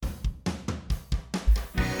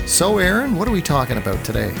So, Aaron, what are we talking about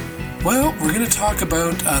today? Well, we're going to talk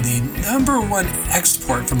about the number one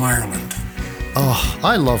export from Ireland. Oh,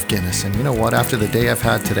 I love Guinness, and you know what? After the day I've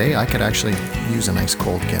had today, I could actually use a nice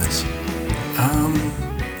cold Guinness.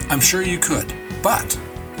 I'm sure you could, but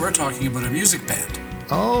we're talking about a music band.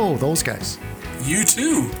 Oh, those guys.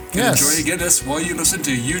 U2. Yes. Enjoy Guinness while you listen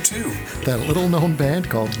to U2. That little-known band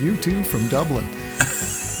called U2 from Dublin.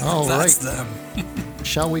 All That's right. them.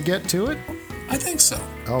 Shall we get to it? I think so.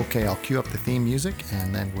 Okay, I'll cue up the theme music,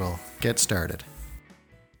 and then we'll get started.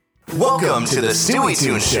 Welcome to the Stewie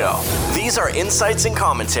Tune Show. These are insights and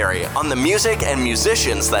commentary on the music and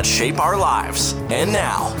musicians that shape our lives. And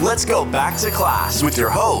now, let's go back to class with your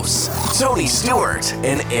hosts, Tony Stewart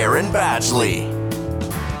and Aaron Badgley.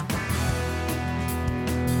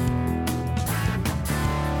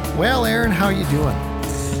 Well, Aaron, how you doing?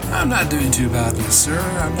 I'm not doing too badly, sir.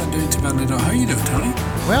 I'm not doing too badly at all. How are you doing, Tony?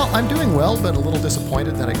 Well, I'm doing well, but a little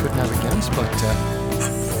disappointed that I couldn't have a Guinness, but...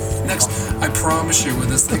 Next, I promise you, when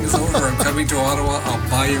this thing is over, I'm coming to Ottawa, I'll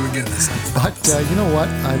buy you a Guinness. But you know what?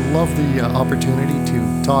 I love the opportunity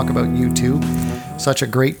to talk about U2. Such a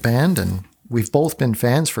great band, and we've both been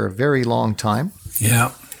fans for a very long time.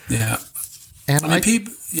 Yeah. And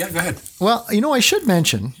yeah, go ahead. Well, you know, I should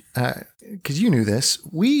mention, because you knew this,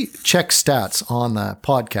 we check stats on the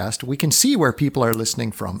podcast. We can see where people are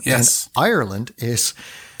listening from. Yes. And Ireland is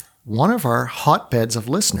one of our hotbeds of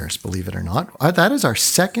listeners, believe it or not. That is our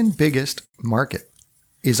second biggest market,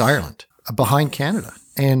 is Ireland, behind Canada,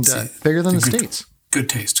 and bigger than the States. Good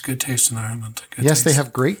taste in Ireland. Yes, they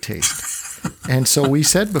have great taste. And so we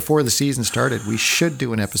said before the season started, we should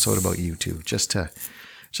do an episode about U2, just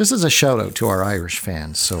as a shout out to our Irish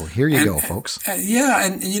fans. So here you go, folks. Yeah,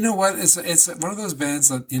 and you know what? It's one of those bands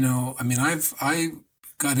that, you know, I mean, I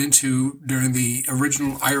got into during the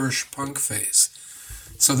original Irish punk phase.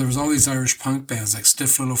 So there was all these Irish punk bands like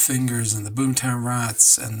Stiff Little Fingers and the Boomtown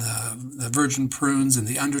Rats and the Virgin Prunes and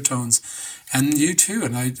the Undertones and U2.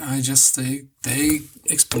 And they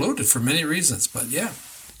exploded for many reasons, but yeah.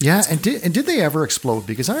 Yeah, and did they ever explode?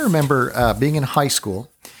 Because I remember being in high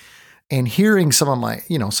school and hearing some of my,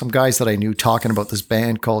 some guys that I knew talking about this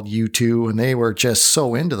band called U2, and they were just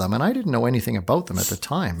so into them, and I didn't know anything about them at the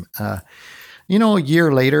time. A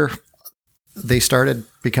year later, they started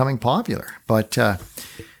becoming popular. But I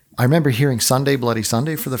remember hearing Sunday Bloody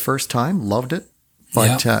Sunday for the first time, loved it.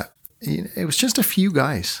 But it was just a few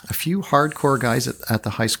hardcore guys at the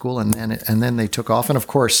high school, and then they took off. And of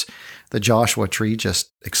course, the Joshua Tree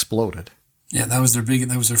just exploded. Yeah, that was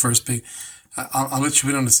their first big. I'll let you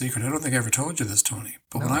in on a secret. I don't think I ever told you this, Tony.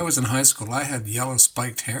 But when I was in high school, I had yellow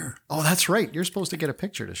spiked hair. Oh, that's right. You're supposed to get a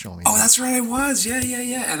picture to show me. Oh, that's right. I was. Yeah.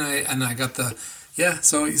 And I got the. Yeah,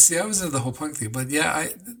 so you see, I was into the whole punk thing, but yeah,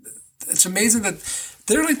 it's amazing that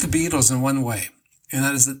they're like the Beatles in one way, and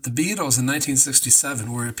that is that the Beatles in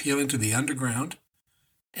 1967 were appealing to the underground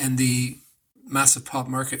and the massive pop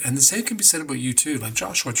market, and the same can be said about U2, like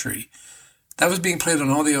Joshua Tree. That was being played on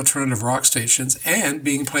all the alternative rock stations and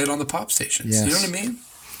being played on the pop stations. Yes. You know what I mean?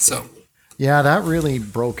 So. Yeah, that really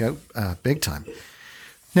broke out big time.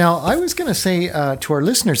 Now, I was going to say to our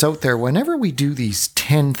listeners out there, whenever we do these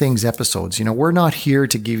 10 Things episodes, we're not here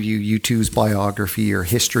to give you U2's biography or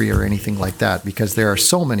history or anything like that, because there are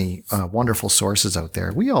so many wonderful sources out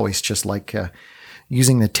there. We always just like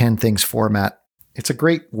using the 10 Things format. It's a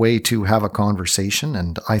great way to have a conversation,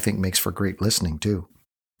 and I think makes for great listening too.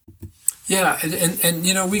 Yeah, and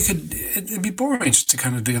it'd be boring just to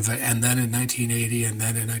kind of give and then in 1980 and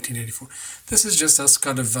then in 1984. This is just us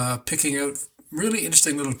kind of picking out really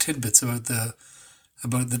interesting little tidbits about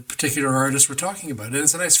the particular artist we're talking about. And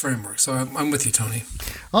it's a nice framework. So I'm with you, Tony.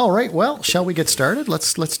 All right. Well, shall we get started?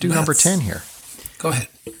 Let's do number 10 here. Go ahead.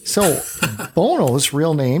 So Bono's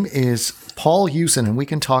real name is Paul Hewson, and we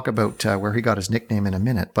can talk about where he got his nickname in a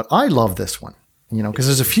minute. But I love this one, because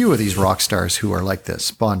there's a few of these rock stars who are like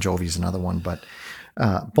this. Bon Jovi's another one. But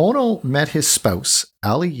Bono met his spouse,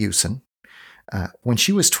 Ali Hewson, when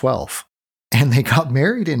she was 12. And they got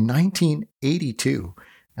married in 1982,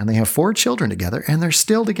 and they have 4 children together, and they're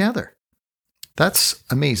still together. That's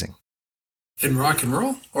amazing. In rock and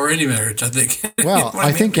roll or any marriage, I think. Well,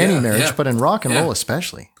 I think any marriage, but in rock and roll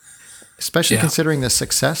especially considering the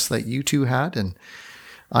success that U2 had. And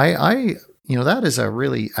I that is a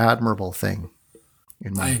really admirable thing.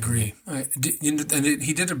 I agree. And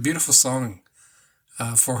he did a beautiful song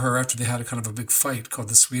for her after they had a kind of a big fight called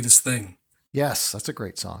The Sweetest Thing. Yes, that's a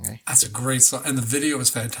great song, eh? That's a great song, and the video is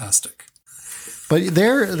fantastic. But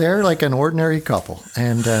they're like an ordinary couple,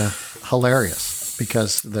 and hilarious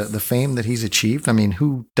because the fame that he's achieved. I mean,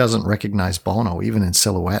 who doesn't recognize Bono even in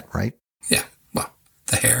silhouette, right? Yeah, well,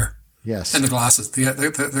 the hair. Yes. And the glasses,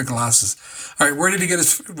 the glasses. All right, where did he get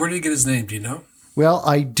his name? Do you know? Well,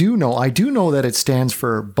 I do know. I do know that it stands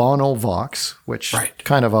for Bono Vox, which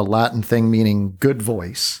kind of a Latin thing meaning good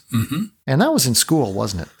voice. Mm-hmm. And that was in school,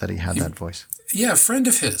 wasn't it, that he had that voice? Yeah, a friend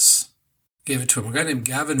of his gave it to him. A guy named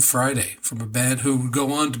Gavin Friday from a band who would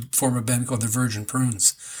go on to form a band called the Virgin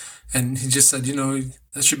Prunes. And he just said,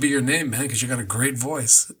 that should be your name, man, because you got a great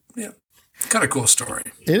voice. Yeah, kind of cool story.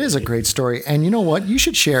 It is a great story. And you know what? You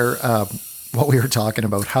should share what we were talking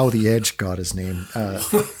about, how The Edge got his name.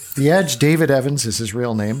 The Edge, David Evans is his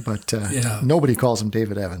real name, but nobody calls him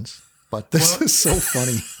David Evans. But this is so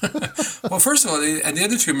funny. Well, first of all, and the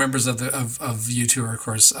other two members of U2 are, of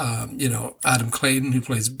course, Adam Clayton, who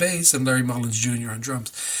plays bass, and Larry Mullins Jr. on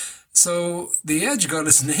drums. So The Edge got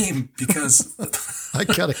his name because I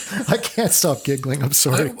can't stop giggling. I'm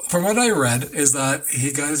sorry. From what I read, is that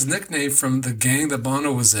he got his nickname from the gang that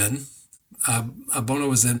Bono was in.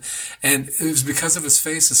 And it was because of his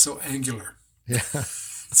face is so angular. Yeah.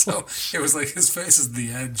 So it was like his face is the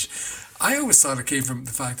edge. I always thought it came from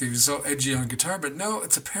the fact that he was so edgy on guitar, but no,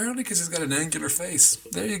 it's apparently because he's got an angular face.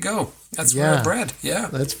 There you go. That's where I bred. Yeah.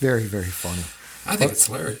 That's very, very funny. I think it's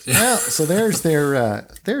hilarious. Yeah. So there's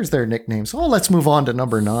their nicknames. Oh, let's move on to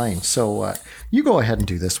number 9. So you go ahead and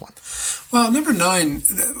do this one. Well, number 9,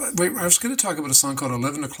 I was going to talk about a song called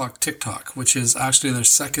 11 O'Clock TikTok, which is actually their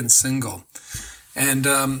second single. And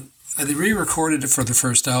they re-recorded it for the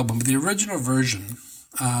first album, but the original version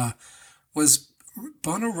was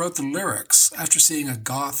Bono wrote the lyrics after seeing a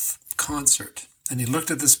goth concert. And he looked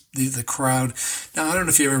at the crowd. Now, I don't know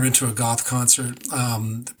if you've ever been to a goth concert.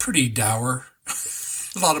 Pretty dour.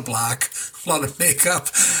 A lot of black, a lot of makeup,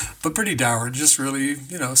 but pretty dour. Just really,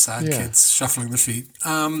 sad kids shuffling their feet.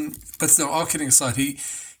 But no, all kidding aside,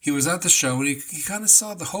 he was at the show and he kind of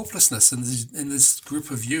saw the hopelessness in this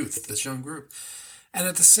group of youth, this young group. And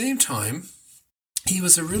at the same time, he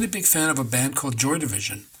was a really big fan of a band called Joy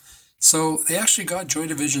Division. So they actually got Joy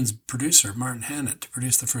Division's producer, Martin Hannett, to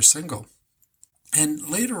produce the first single. And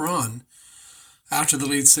later on, after the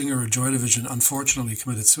lead singer of Joy Division unfortunately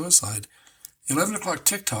committed suicide, 11 O'Clock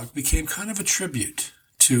TikTok became kind of a tribute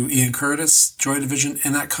to Ian Curtis, Joy Division,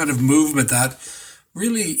 and that kind of movement that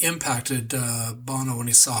really impacted Bono when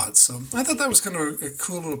he saw it. So I thought that was kind of a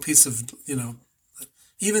cool little piece of,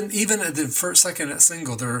 even at the second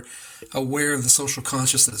single, they're aware of the social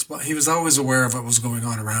consciousness. But he was always aware of what was going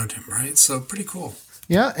on around him, right? So pretty cool.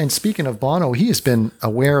 Yeah, and speaking of Bono, he has been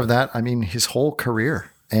aware of that, his whole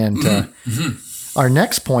career. And our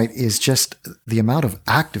next point is just the amount of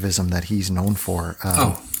activism that he's known for.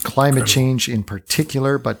 Climate change in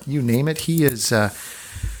particular, but you name it, he is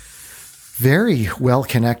very well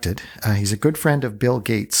connected. He's a good friend of Bill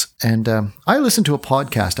Gates. And I listened to a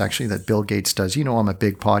podcast, actually, that Bill Gates does. I'm a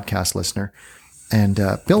big podcast listener. And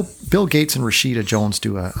Bill Gates and Rashida Jones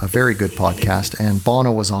do a very good podcast. And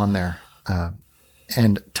Bono was on there.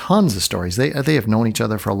 And tons of stories. They have known each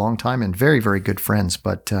other for a long time and very, very good friends.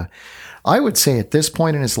 But I would say at this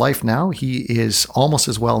point in his life now, he is almost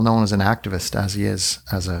as well known as an activist as he is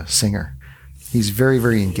as a singer. He's very,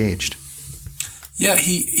 very engaged. Yeah,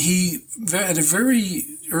 he at a very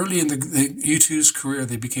early in the U2's career,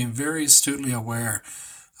 they became very astutely aware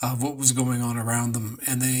of what was going on around them.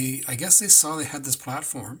 And I guess they saw they had this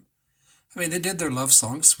platform. They did their love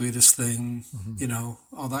song, Sweetest Thing,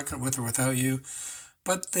 all that kind of With or Without You.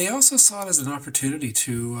 But they also saw it as an opportunity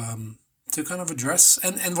to kind of address,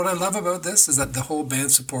 and what I love about this is that the whole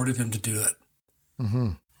band supported him to do it.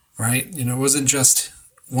 Mm-hmm. Right? It wasn't just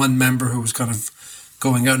one member who was kind of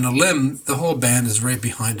going out on a limb. The whole band is right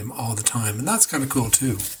behind him all the time, and that's kind of cool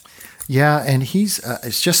too. Yeah, and he's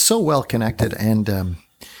it's just so well connected. And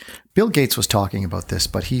Bill Gates was talking about this,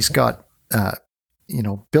 but he's got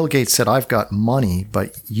Bill Gates said, "I've got money,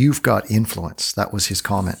 but you've got influence." That was his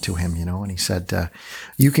comment to him, and he said,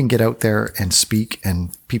 "You can get out there and speak,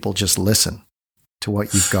 and people just listen to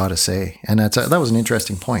what you've got to say." And that was an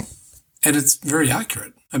interesting point. And it's very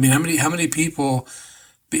accurate. How many people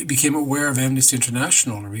became aware of Amnesty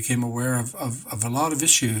International or became aware of a lot of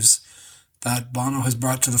issues that Bono has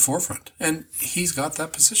brought to the forefront? And he's got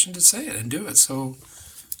that position to say it and do it. So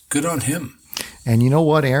good on him. And you know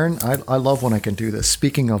what, Aaron? I love when I can do this.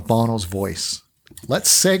 Speaking of Bono's voice, let's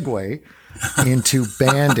segue into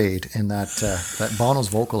Band-Aid and that Bono's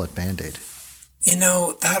vocal at Band-Aid.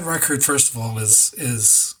 That record, first of all,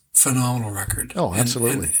 is phenomenal record. Oh,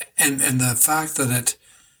 absolutely. And the fact that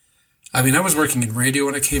I was working in radio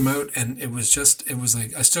when it came out, and it was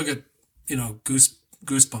like, I still get,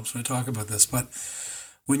 goosebumps when I talk about this, but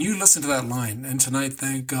when you listen to that line, and tonight,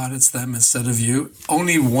 thank God it's them instead of you,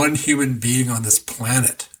 only one human being on this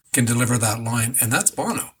planet can deliver that line, and that's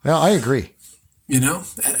Bono. Yeah, I agree. You know,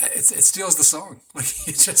 it steals the song. Like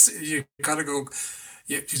you gotta go.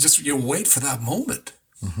 You wait for that moment.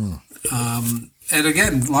 And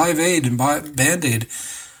again, Live Aid and Band Aid.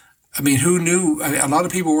 I mean, who knew? A lot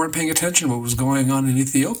of people weren't paying attention to what was going on in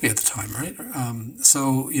Ethiopia at the time, right?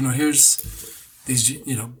 So here's these,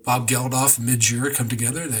 Bob Geldof and Midge come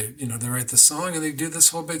together. They write this song and they do this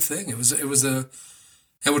whole big thing. It was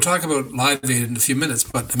and we'll talk about Live Aid in a few minutes,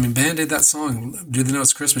 but I mean, Band Aid, that song, Do They Know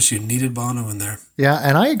It's Christmas? You needed Bono in there. Yeah,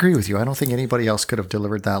 and I agree with you. I don't think anybody else could have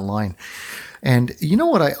delivered that line. And you know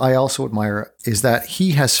what I also admire is that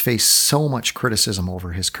he has faced so much criticism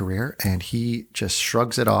over his career, and he just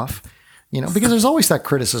shrugs it off. Because there's always that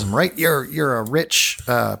criticism, right? You're a rich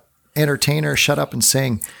entertainer, shut up and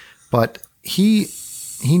sing. But he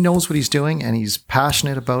knows what he's doing, and he's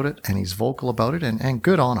passionate about it, and he's vocal about it, and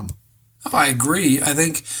good on him. Oh, I agree. I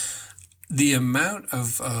think the amount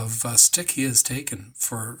of stick he has taken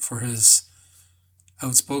for his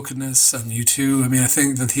outspokenness on U2. I mean, I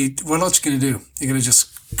think that what else are you going to do? You're going to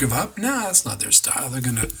just give up? No, that's not their style. They're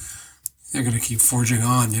going to keep forging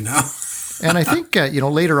on, And I think,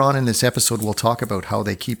 later on in this episode, we'll talk about how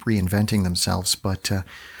they keep reinventing themselves. But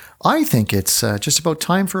I think it's just about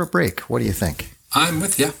time for a break. What do you think? I'm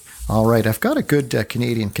with you. All right. I've got a good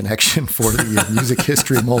Canadian connection for the music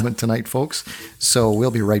history moment tonight, folks. So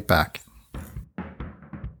we'll be right back.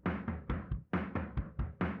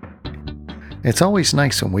 It's always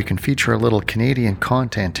nice when we can feature a little Canadian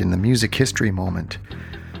content in the music history moment.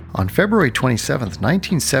 On February 27th,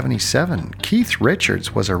 1977, Keith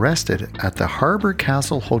Richards was arrested at the Harbour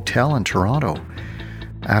Castle Hotel in Toronto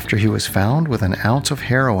after he was found with an ounce of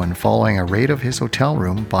heroin following a raid of his hotel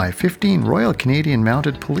room by 15 Royal Canadian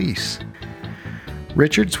Mounted Police.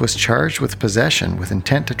 Richards was charged with possession with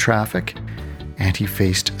intent to traffic, and he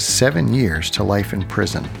faced 7 years to life in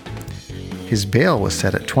prison. His bail was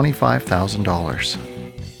set at $25,000.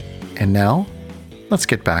 And now, let's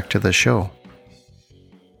get back to the show.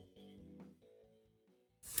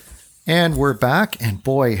 And we're back, and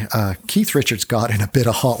boy, Keith Richards got in a bit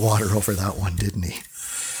of hot water over that one, didn't he?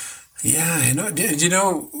 Yeah,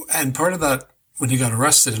 and part of that, when he got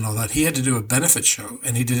arrested and all that, he had to do a benefit show,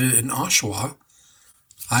 and he did it in Oshawa.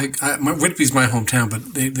 Whitby's my hometown,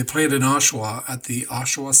 but they played in Oshawa at the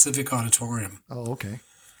Oshawa Civic Auditorium. Oh, okay.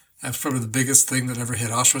 That's probably the biggest thing that ever hit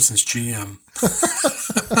Oshawa since GM.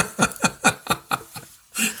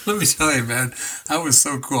 Let me tell you, man, that was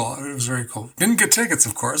so cool. It was very cool. Didn't get tickets,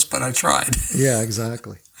 of course, but I tried. Yeah,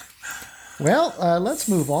 exactly. Well, let's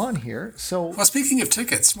move on here. Well, speaking of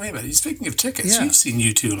tickets, wait a minute. Speaking of tickets, You've seen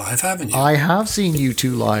U2 live, haven't you? I have seen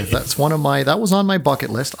U2 live. That was on my bucket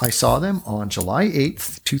list. I saw them on July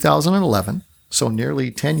 8th, 2011, so nearly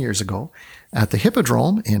 10 years ago, at the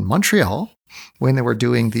Hippodrome in Montreal when they were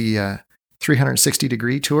doing the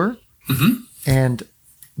 360-degree tour. Mm-hmm. And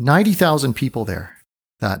 90,000 people there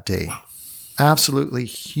that day. Wow. Absolutely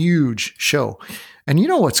huge show. And you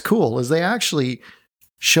know what's cool is they actually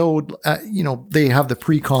showed, they have the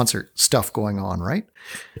pre-concert stuff going on, right?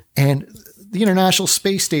 And the International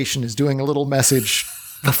Space Station is doing a little message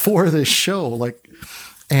before this show,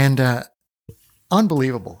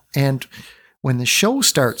 unbelievable. And when the show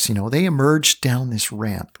starts, they emerge down this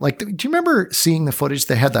ramp. Do you remember seeing the footage?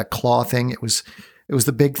 They had that claw thing. It was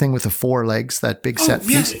the big thing with the 4 legs, that big set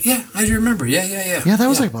piece. Yeah, I remember. Yeah. Yeah, that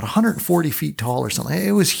was like about 140 feet tall or something.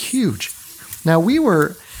 It was huge. Now, we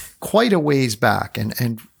were quite a ways back,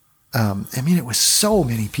 and it was so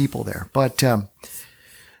many people there. But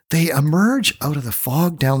they emerge out of the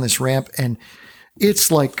fog down this ramp, and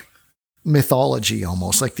it's like mythology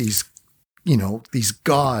almost, like these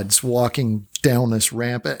gods walking down this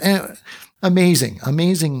ramp.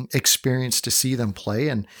 Amazing experience to see them play.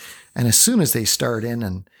 And as soon as they start in,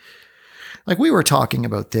 and like we were talking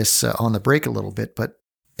about this on the break a little bit, but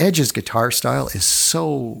Edge's guitar style is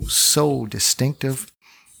so distinctive.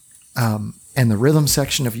 And the rhythm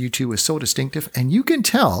section of U2 is so distinctive. And you can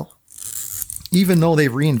tell, even though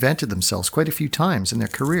they've reinvented themselves quite a few times in their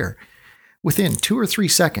career, within 2 or 3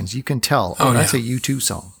 seconds, you can tell, that's a U2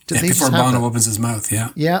 song. Before Bono opens his mouth, yeah.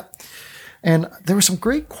 Yeah. And there were some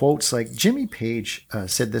great quotes, like Jimmy Page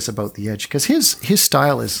said this about the Edge, because his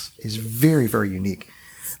style is very, very unique.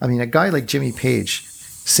 I mean, a guy like Jimmy Page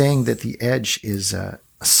saying that the Edge is a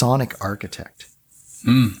sonic architect.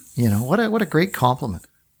 What a great compliment.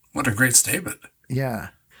 What a great statement. Yeah.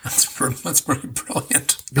 That's pretty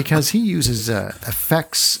brilliant. Because he uses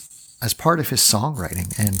effects as part of his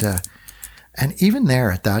songwriting. And even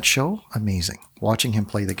there at that show, amazing. Watching him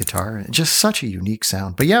play the guitar, just such a unique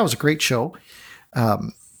sound. But yeah, it was a great show.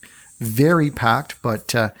 Very packed.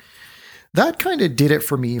 But that kind of did it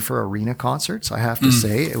for me for arena concerts, I have to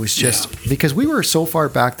say. It was just because we were so far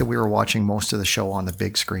back that we were watching most of the show on the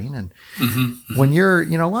big screen. And when you're,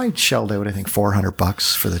 I shelled out, I think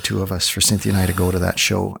 $400 for the two of us, for Cynthia and I to go to that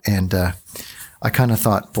show. And I kind of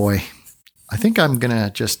thought, boy, I think I'm going to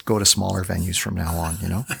just go to smaller venues from now on,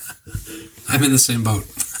 I'm in the same boat.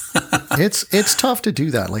 It's tough to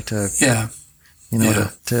do that, like to,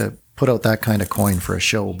 to put out that kind of coin for a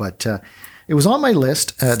show. But it was on my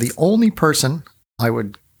list. The only person I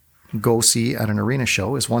would go see at an arena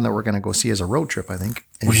show is one that we're going to go see as a road trip, I think.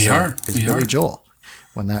 We are Billy Joel.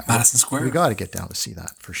 When Madison Square. We got to get down to see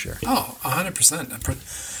that for sure. Oh,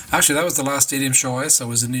 100%. Actually, that was the last stadium show I saw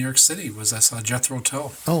was in New York City. I saw Jethro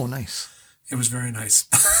Tull. Oh, nice. It was very nice.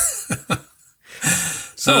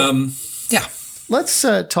 So, let's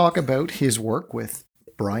talk about his work with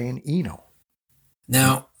Brian Eno.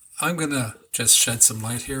 Now, I'm going to just shed some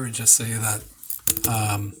light here and just say that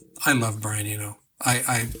I love Brian Eno.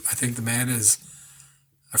 I think the man is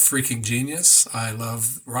a freaking genius. I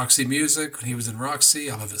love Roxy music. When he was in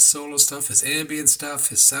Roxy, I love his solo stuff, his ambient stuff,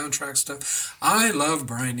 his soundtrack stuff. I love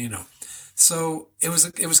Brian Eno. So it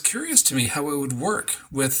was curious to me how it would work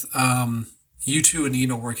with U2 and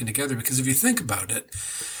Eno working together, because if you think about it,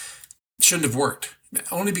 it shouldn't have worked.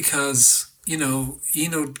 Only because, Eno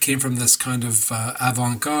came from this kind of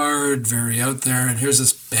avant-garde, very out there, and here's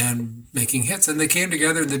this band making hits, and they came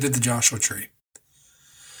together and they did the Joshua Tree.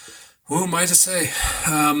 Who am I to say?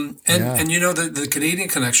 And the Canadian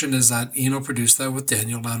connection is that Eno produced that with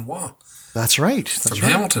Daniel Lanois. That's right. From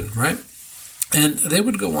Hamilton, right? And they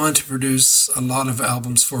would go on to produce a lot of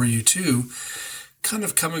albums for U2, kind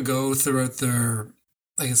of come and go throughout their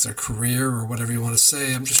career or whatever you want to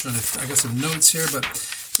say. I'm just I got some notes here, but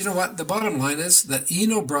you know what? The bottom line is that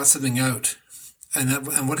Eno brought something out, and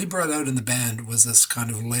what he brought out in the band was this kind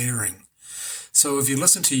of layering. So if you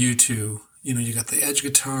listen to U2, you got the edge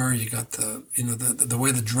guitar, you got the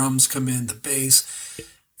way the drums come in, the bass.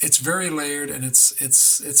 It's very layered, and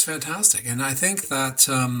it's fantastic. And I think that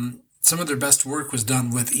some of their best work was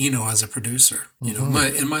done with Eno as a producer.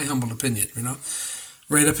 In my humble opinion,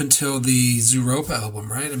 right up until the Zooropa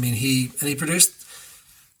album, right? I mean, he produced.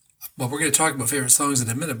 Well, we're going to talk about favorite songs in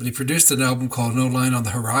a minute, but he produced an album called No Line on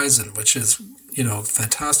the Horizon, which is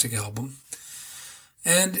fantastic album.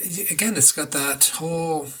 And again, it's got that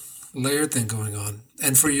whole layered thing going on.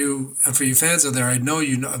 And for you fans out there, I know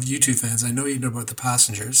of U2 fans, I know you know about The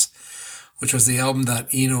Passengers, which was the album that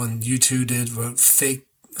Eno and U2 did about fake.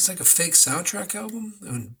 It's like a fake soundtrack album,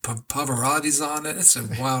 and Pavarotti's on it. It's a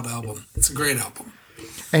wild album. It's a great album.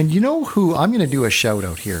 And you know who, I'm going to do a shout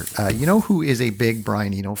out here. You know who is a big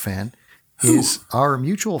Brian Eno fan? Is our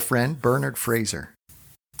mutual friend, Bernard Fraser.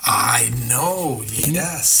 I know.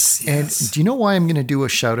 Yes. And do you know why I'm going to do a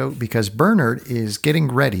shout out? Because Bernard is getting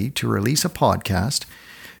ready to release a podcast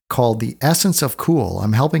called The Essence of Cool.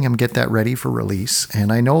 I'm helping him get that ready for release.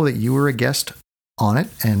 And I know that you were a guest on it,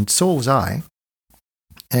 and so was I.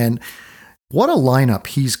 And what a lineup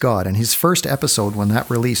he's got. And his first episode, when that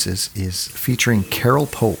releases, is featuring Carol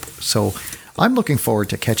Pope. So I'm looking forward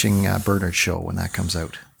to catching Bernard's show when that comes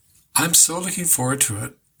out. I'm so looking forward to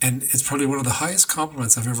it. And it's probably one of the highest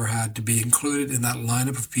compliments I've ever had to be included in that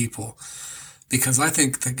lineup of people, because I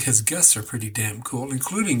think that his guests are pretty damn cool,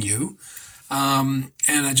 including you. And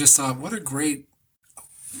I just thought, what a great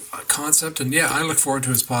concept. And yeah, I look forward to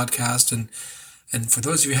his podcast. And for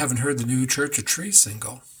those of you who haven't heard the new Church of Trees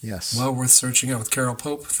single, yes, well worth searching out with Carol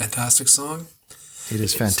Pope. Fantastic song. It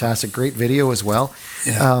is fantastic. Great video as well.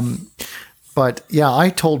 Yeah. But yeah, I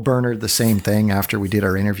told Bernard the same thing after we did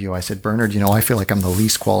our interview. I said, Bernard, I feel like I'm the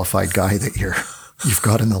least qualified guy that you've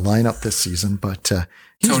got in the lineup this season, but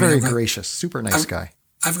he's Tony, very gracious, super nice guy.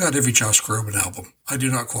 I've got every Josh Groban album. I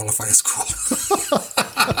do not qualify as cool.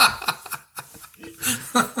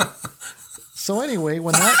 So anyway,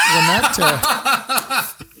 when that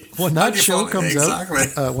show comes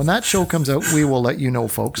out, when that show comes out, we will let you know,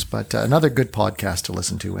 folks. But another good podcast to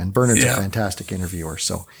listen to, and Bernard's a fantastic interviewer.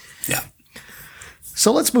 So yeah.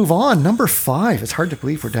 So let's move on. Number 5. It's hard to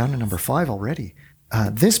believe we're down to number 5 already.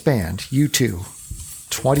 This band, U2,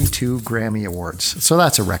 22 Grammy Awards. So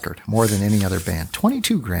that's a record, more than any other band.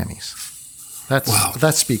 22 Grammys.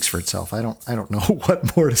 That speaks for itself. I don't know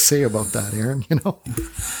what more to say about that, Aaron. I don't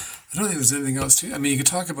think there's anything else to. I mean, you could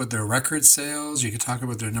talk about their record sales, you could talk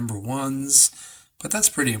about their number ones, but that's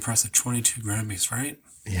pretty impressive. 22 Grammys, right?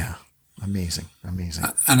 Yeah, amazing.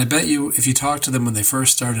 And I bet you, if you talk to them when they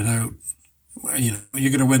first started out, you're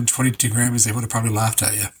going to win 22 Grammys, they would have probably laughed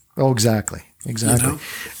at you. Oh, exactly. And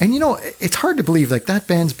it's hard to believe, like, that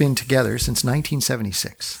band's been together since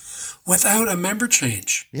 1976. without a member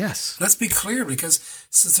change. Yes. Let's be clear, because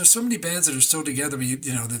since there's so many bands that are still together, but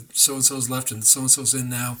that so-and-so's left and so-and-so's in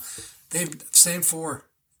now, they've same four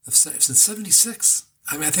since 76.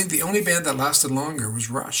 I mean, I think the only band that lasted longer was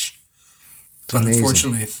Rush. It's but amazing.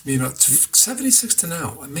 Unfortunately, 76 to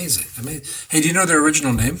now. Amazing. Hey, do you know their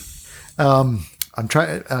original name? I'm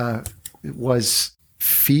trying. It was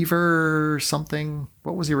Fever something.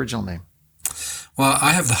 What was the original name? Well,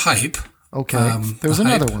 I have the Hype. Okay. There was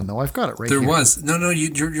another one though. I've got it right here. There was. No,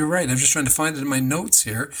 you're right. I'm just trying to find it in my notes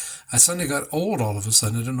here. I suddenly got old all of a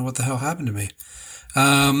sudden. I don't know what the hell happened to me.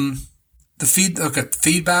 Feedback.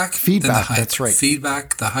 Feedback, then the Hype. that's right.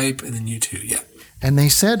 Feedback, the Hype, and then U2. Yeah. And they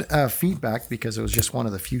said feedback because it was just one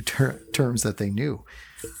of the few terms that they knew.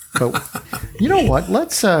 But you know what?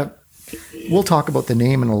 We'll talk about the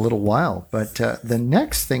name in a little while. But the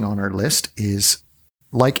next thing on our list is,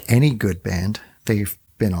 like any good band, they've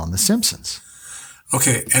been on The Simpsons.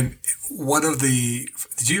 Okay, and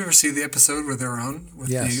did you ever see the episode where they're on?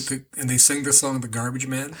 Yes. And they sing the song "The Garbage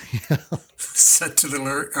Man," set to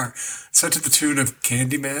the tune of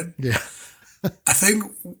Candyman. Yeah. I think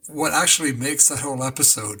what actually makes that whole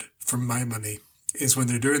episode, for my money, is when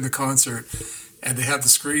they're doing the concert and they have the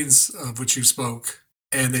screens of which you spoke,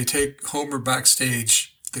 and they take Homer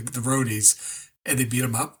backstage, the roadies, and they beat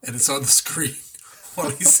him up, and it's on the screen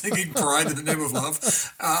while he's singing "Pride in the Name of Love."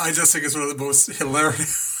 I just think it's one of the most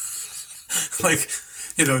hilarious,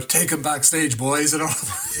 take him backstage, boys, and all.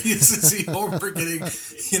 You see Homer getting,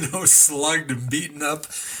 slugged and beaten up.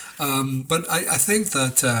 But I think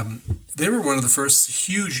that they were one of the first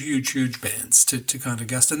huge bands to kind of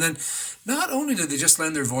guest. And then not only did they just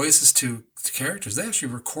lend their voices to characters, they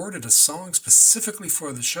actually recorded a song specifically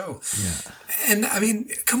for the show. Yeah. And I mean,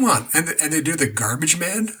 come on. And they do the Garbage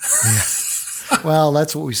Man. Yeah. Well,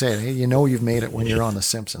 that's what we say. Hey, you've made it when you're on The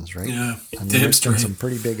Simpsons, right? Yeah. And there's been some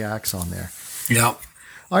pretty big acts on there. Yeah.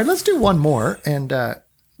 All right, let's do one more, and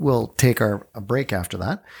we'll take a break after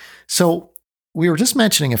that. So we were just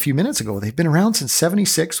mentioning a few minutes ago, they've been around since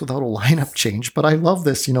 76 without a lineup change, but I love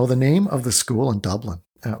this. The name of the school in Dublin,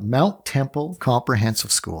 Mount Temple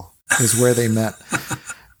Comprehensive School, is where they met.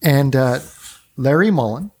 And Larry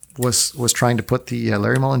Mullen was trying to put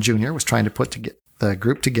Larry Mullen Jr. was trying to put the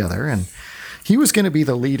group together, and he was going to be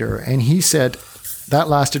the leader. And he said that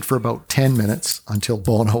lasted for about 10 minutes until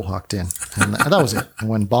Bono walked in. And that was it. And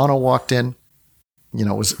when Bono walked in, it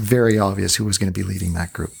was very obvious who was going to be leading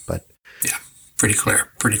that group. But yeah, pretty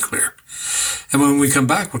clear. And when we come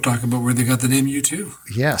back, we'll talk about where they got the name U2.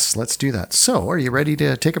 Yes, let's do that. So, are you ready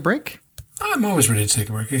to take a break? I'm always ready to take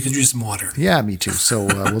a break. I could use some water. Yeah, me too. So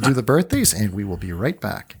we'll do the birthdays, and we will be right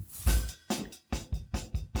back.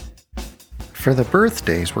 For the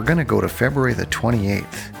birthdays, we're going to go to February the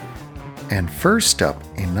 28th. And first up,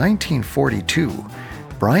 in 1942,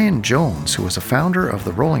 Brian Jones, who was a founder of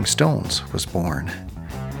the Rolling Stones, was born.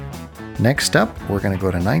 Next up, we're going to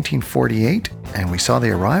go to 1948, and we saw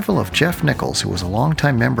the arrival of Jeff Nichols, who was a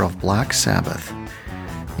longtime member of Black Sabbath.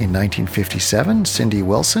 In 1957, Cindy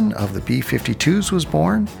Wilson of the B-52s was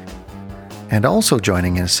born. And also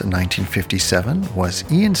joining us in 1957 was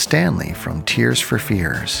Ian Stanley from Tears for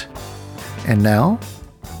Fears. And now,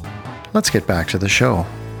 let's get back to the show.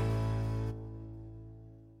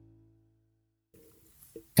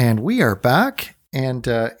 And we are back. And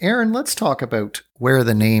Aaron, let's talk about where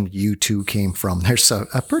the name U2 came from. There's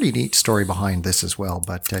a pretty neat story behind this as well,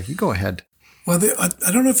 but you go ahead. Well,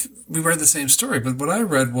 I don't know if we read the same story, but what I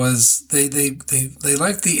read was they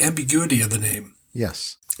liked the ambiguity of the name.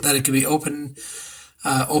 Yes. That it can be open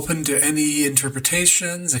to any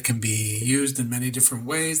interpretations. It can be used in many different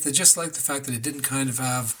ways. They just liked the fact that it didn't kind of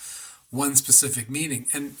have one specific meaning.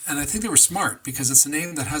 And I think they were smart, because it's a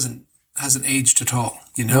name that hasn't aged at all,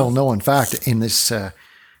 Well, no, in fact, in this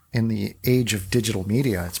in the age of digital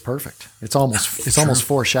media, it's perfect. It's almost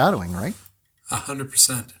foreshadowing, right?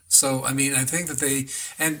 100%. So, I mean, I think that they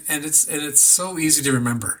and it's so easy to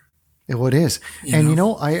remember. It is.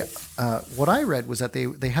 I what I read was that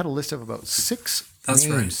they had a list of about 6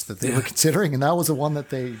 names that they were considering, and that was the one that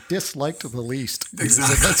they disliked the least.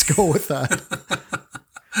 Exactly. So let's go with that.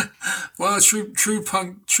 Well, true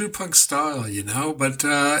punk style, But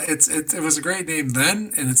it was a great name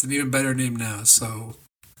then, and it's an even better name now. So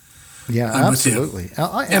yeah, absolutely.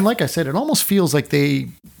 And like I said, it almost feels like they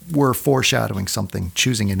were foreshadowing something,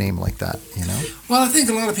 choosing a name like that. Well, I think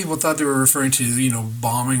a lot of people thought they were referring to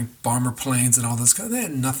bomber planes and all this. They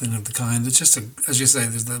had nothing of the kind. It's just as you say,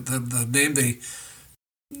 there's the name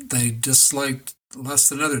they disliked less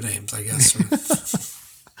than other names, I guess.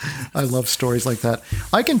 I love stories like that.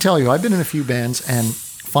 I can tell you, I've been in a few bands, and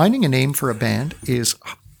finding a name for a band is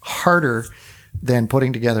harder than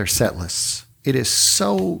putting together set lists. It is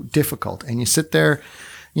so difficult. And you sit there,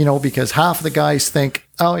 you know, because half of the guys think,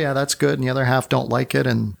 oh yeah, that's good. And the other half don't like it.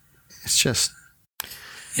 And it's just.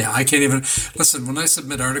 Yeah, I can't even listen. When I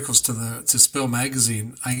submit articles to Spill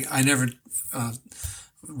magazine, I never,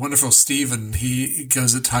 wonderful Stephen, he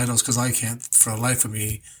goes at titles because I can't for the life of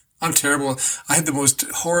me. I'm terrible. I had the most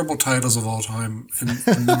horrible titles of all time, and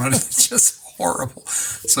it's just horrible.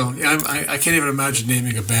 So yeah, I can't even imagine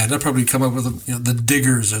naming a band. I'd probably come up with the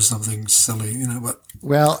Diggers or something silly, But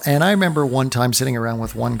well, and I remember one time sitting around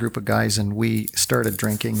with one group of guys, and we started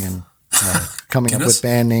drinking and coming up with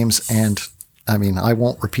band names. And I mean, I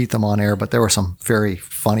won't repeat them on air, but there were some very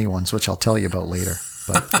funny ones, which I'll tell you about later.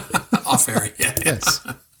 But off air, yeah. Yes.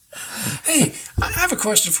 Hey, I have a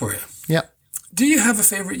question for you. Yeah. Do you have a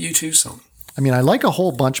favorite U2 song? I mean, I like a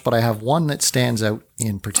whole bunch, but I have one that stands out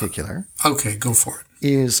in particular. Okay, go for it.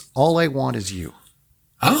 Is All I Want Is You.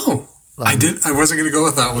 Oh, I wasn't going to go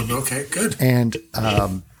with that one, but okay, good. And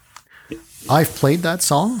I've played that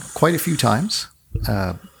song quite a few times.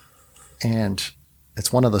 And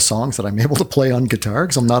it's one of the songs that I'm able to play on guitar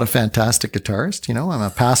because I'm not a fantastic guitarist. I'm a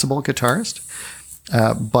passable guitarist.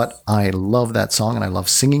 But I love that song and I love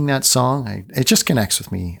singing that song. It just connects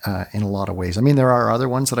with me in a lot of ways. I mean, there are other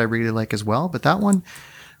ones that I really like as well, but that one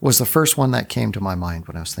was the first one that came to my mind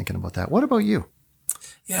when I was thinking about that. What about you?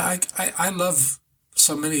 Yeah, I love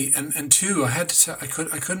so many, and two. I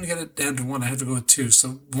couldn't get it down to one. I had to go with two.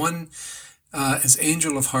 So one is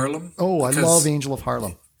 "Angel of Harlem." Oh, I love "Angel of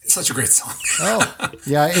Harlem." It's such a great song. Oh,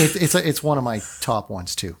 yeah, it's one of my top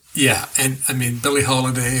ones too. Yeah, and I mean Billie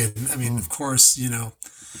Holiday, and I mean of course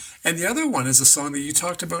and the other one is a song that you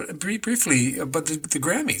talked about briefly about the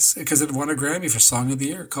Grammys because it won a Grammy for Song of the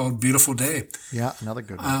Year called "Beautiful Day." Yeah, another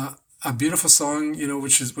good one. A beautiful song,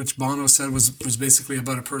 which Bono said was basically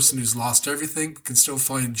about a person who's lost everything but can still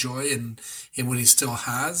find joy in what he still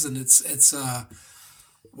has, and it's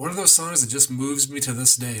one of those songs that just moves me to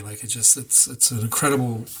this day. Like it's an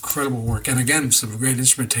incredible work, and again, some great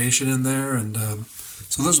instrumentation in there, and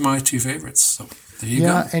so those are my two favorites. So there you go.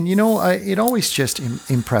 Yeah, and it always just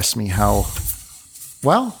impressed me how,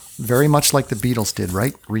 well, very much like the Beatles did,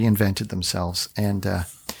 right? Reinvented themselves, and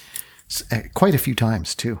quite a few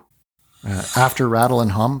times too. After Rattle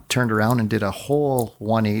and Hum turned around and did a whole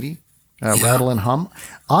 180, Rattle and Hum.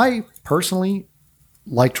 I personally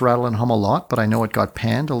liked Rattle and Hum a lot, but I know it got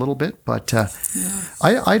panned a little bit. But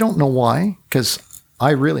I don't know why, because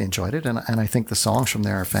I really enjoyed it, and I think the songs from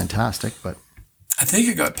there are fantastic. But I think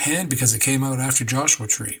it got panned because it came out after Joshua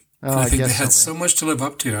Tree. Oh, I think they had so much to live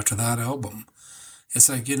up to after that album. It's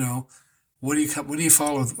like, what do you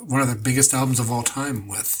follow one of the biggest albums of all time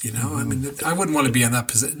with? Mm-hmm. I mean, I wouldn't want to be in that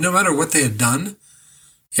position. No matter what they had done,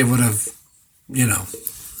 it would have,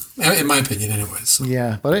 in my opinion, anyways. So.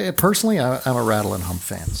 Yeah, but personally, I'm a Rattle and Hum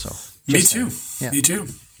fan. So me too. Yeah. Me too.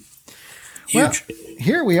 Huge. Well,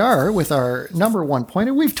 here we are with our number one point,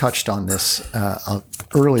 and we've touched on this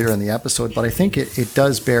earlier in the episode, but I think it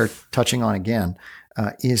does bear touching on again.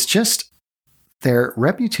 Is just their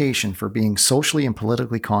reputation for being socially and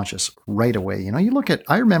politically conscious right away.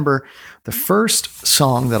 I remember the first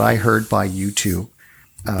song that I heard by U2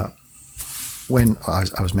 when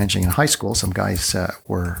I was mentioning in high school, some guys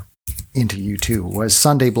were into U2, was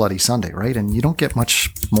Sunday Bloody Sunday, right? And you don't get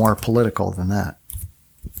much more political than that.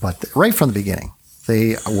 But right from the beginning,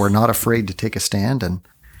 they were not afraid to take a stand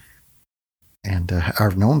and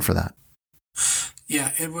are known for that.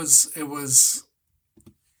 Yeah, it was.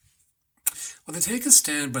 Well, they take a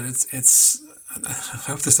stand, but it's. I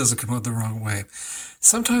hope this doesn't come out the wrong way.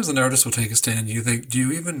 Sometimes an artist will take a stand. And you think, do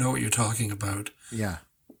you even know what you're talking about? Yeah.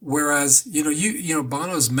 Whereas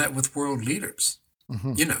Bono's met with world leaders.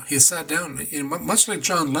 Mm-hmm. He sat down. Much like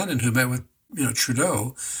John Lennon, who met with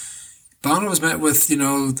Trudeau. Bono has met with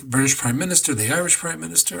the British Prime Minister, the Irish Prime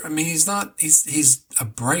Minister. I mean, he's a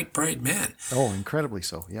bright man. Oh, incredibly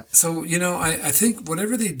so. Yeah. So I think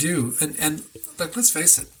whatever they do, and like let's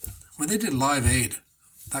face it. When they did Live Aid,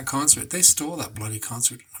 that concert, they stole that bloody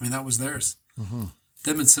concert. I mean, that was theirs. Mm-hmm.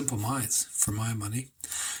 Them and Simple Minds, for my money.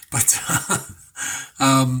 But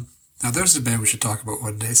now there's a band we should talk about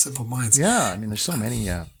one day, Simple Minds. Yeah, I mean, there's so many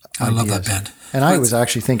I love that band. And I was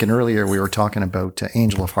actually thinking earlier, we were talking about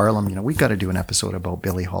Angel of Harlem. We've got to do an episode about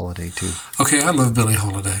Billie Holiday, too. Okay, I love Billie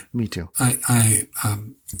Holiday. Me too. I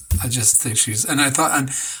just think she's, and I thought,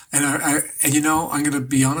 and I'm going to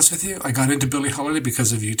be honest with you, I got into Billie Holiday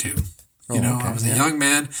because of U2. Okay, I was a young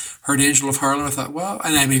man, heard Angel of Harlem. I thought, well,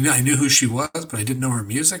 and I mean, I knew who she was, but I didn't know her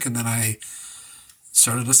music. And then I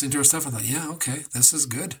started listening to her stuff. I thought, yeah, okay, this is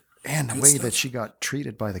good. And the Good way stuff. that she got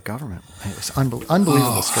treated by the government. It's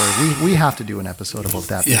unbelievable story. We have to do an episode about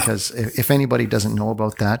that Yeah. because if anybody doesn't know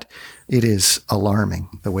about that, it is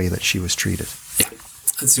alarming the way that she was treated. Yeah.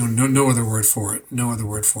 That's no other word for it. No other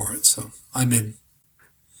word for it. So I'm in.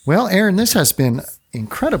 Well, Aaron, this has been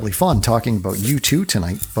incredibly fun talking about U2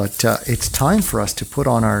 tonight, but it's time for us to put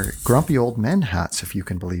on our grumpy old men hats, if you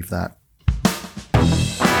can believe that.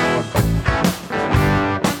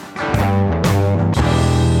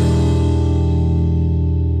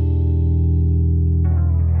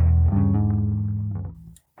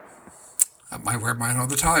 I wear mine all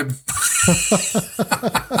the time.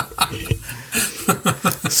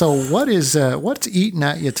 So what's eating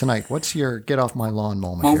at you tonight? What's your get off my lawn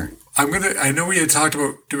moment Well, here? I know we had talked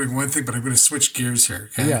about doing one thing, but I'm gonna switch gears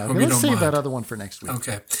here. Okay? Yeah, Hope you let's don't save mind. that other one for next week.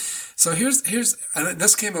 Okay. So here's and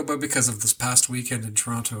this came about because of this past weekend in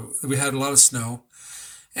Toronto. We had a lot of snow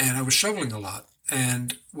and I was shoveling a lot.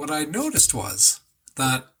 And what I noticed was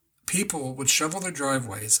that people would shovel their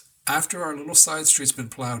driveways after our little side street's been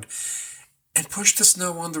plowed and push the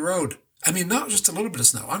snow on the road. I mean, not just a little bit of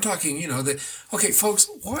snow. I'm talking, okay, folks,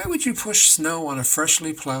 why would you push snow on a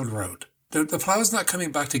freshly plowed road? The plow's not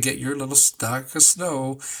coming back to get your little stack of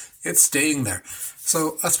snow. It's staying there.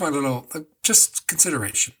 So that's my little, just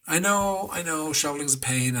consideration. I know shoveling's a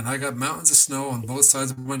pain and I got mountains of snow on both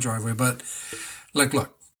sides of my driveway, but look,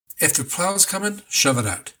 if the plow's coming, shove it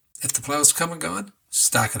out. If the plow's come and gone,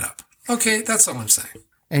 stack it up. Okay, that's all I'm saying.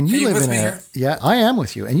 And you live with in me a here? yeah, I am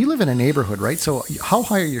with you. And you live in a neighborhood, right? So how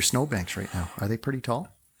high are your snowbanks right now? Are they pretty tall?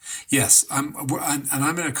 Yes, I'm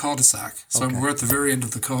in a cul-de-sac, so Okay. we're at the very end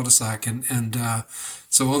of the cul-de-sac, and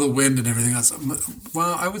so all the wind and everything else.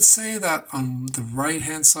 Well, I would say that on the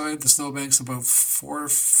right-hand side, the snowbank's about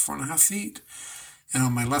 4.5 feet, and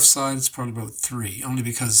on my left side, it's probably about 3. Only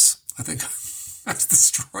because I think I've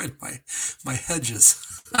destroyed my hedges.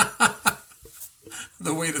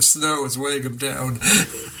 The weight of snow is weighing them down.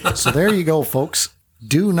 So there you go, folks.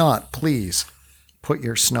 Do not please put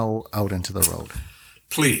your snow out into the road.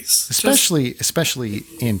 Please, Especially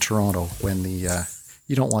in Toronto when the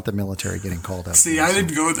you don't want the military getting called out. see, I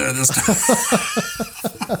didn't go there this time.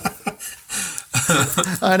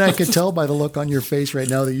 And I could tell by the look on your face right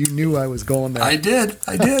now that you knew I was going there. I did.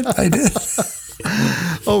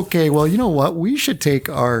 Okay, well, you know what? We should take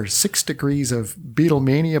our 6 degrees of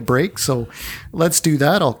Beatlemania break. So let's do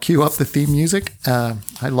that. I'll cue up the theme music. I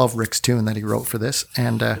love Rick's tune that he wrote for this,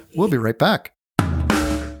 and we'll be right back.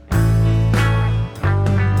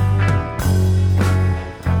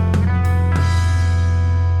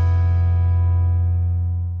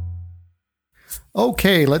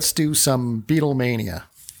 Okay, let's do some Beatlemania.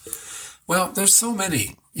 Well, there's so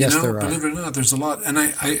many. Yes, there are. Believe it or not, there's a lot. And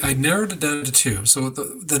I narrowed it down to 2. So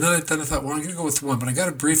then I thought, well, I'm going to go with one, but I got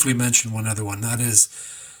to briefly mention one other one. That is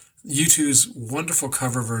U2's wonderful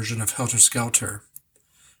cover version of Helter Skelter.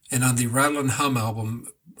 And on the Rattle and Hum album,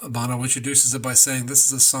 Bono introduces it by saying, this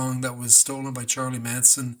is a song that was stolen by Charlie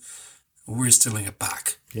Manson. We're stealing it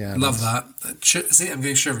back. Yeah, Love that. See, I'm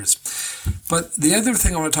getting shivers. But the other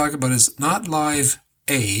thing I want to talk about is not Live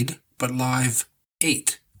Aid, but Live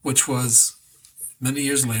 8, which was many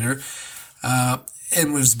years later,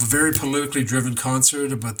 and was a very politically driven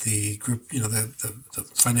concert about the group, the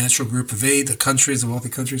financial group of 8, the wealthy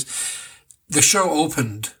countries. The show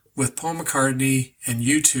opened with Paul McCartney and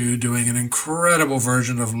U2 doing an incredible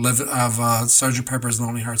version of Sgt. Pepper's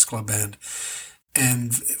Lonely Hearts Club Band.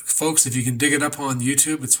 And folks, if you can dig it up on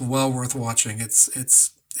YouTube, it's well worth watching.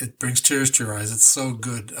 It brings tears to your eyes. It's so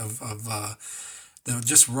good of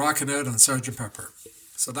just rocking out on Sgt. Pepper.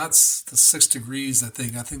 So that's the 6 degrees, I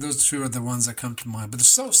think. I think those 2 are the ones that come to mind. But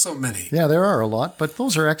there's so many. Yeah, there are a lot, but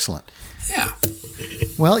those are excellent. Yeah.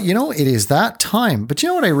 Well, it is that time. But you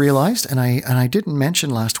know what I realized, and I didn't mention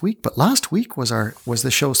last week, but last week was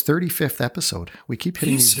the show's 35th episode. We keep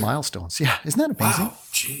hitting these milestones. Yeah, isn't that amazing? Wow,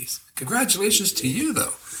 jeez. Congratulations to you,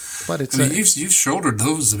 though. But it's you've shouldered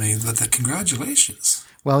those. But the congratulations.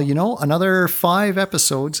 Well, another 5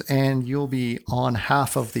 episodes, and you'll be on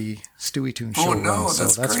half of the Stewie Tune show. Oh no, so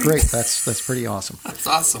that's great. great. That's pretty awesome. That's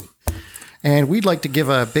awesome. And we'd like to give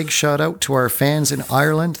a big shout out to our fans in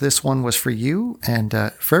Ireland. This one was for you and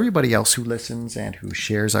for everybody else who listens and who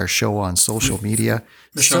shares our show on social media.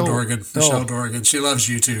 Michelle Dorgan. She loves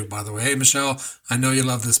you too, by the way. Hey, Michelle, I know you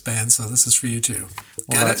love this band, so this is for you too.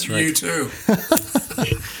 Well, that's right. You too.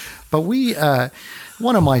 But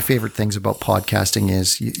one of my favorite things about podcasting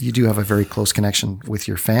is you do have a very close connection with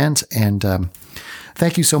your fans. And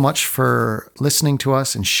thank you so much for listening to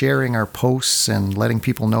us and sharing our posts and letting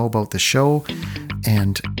people know about the show.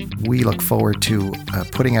 And we look forward to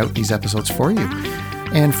putting out these episodes for you.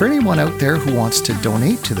 And for anyone out there who wants to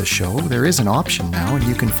donate to the show, there is an option now, and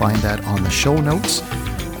you can find that on the show notes.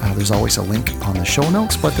 There's always a link on the show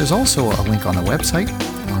notes, but there's also a link on the website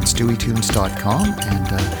on stewietunes.com, and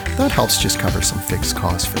that helps just cover some fixed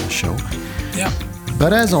costs for the show. Yeah.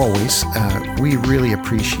 But as always, we really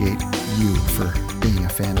appreciate you for being a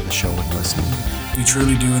fan of the show and listening. We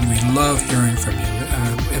truly do, and we love hearing from you.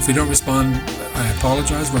 If we don't respond, I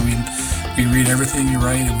apologize, but we read everything you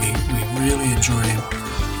write, and we really enjoy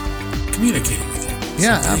communicating with you.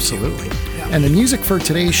 Yeah, absolutely. Yeah. And the music for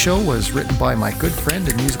today's show was written by my good friend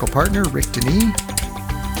and musical partner, Rick Denis.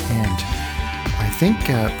 And I think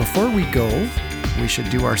before we go, we should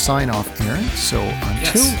do our sign-off, Aaron. So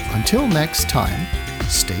until next time,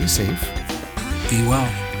 stay safe. Be well.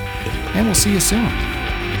 And we'll see you soon.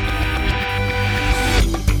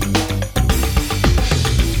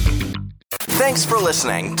 Thanks for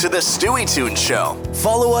listening to the Stewie Tunes Show.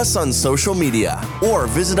 Follow us on social media or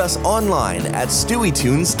visit us online at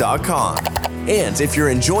stewietunes.com. And if you're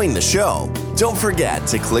enjoying the show, don't forget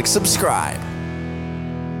to click subscribe.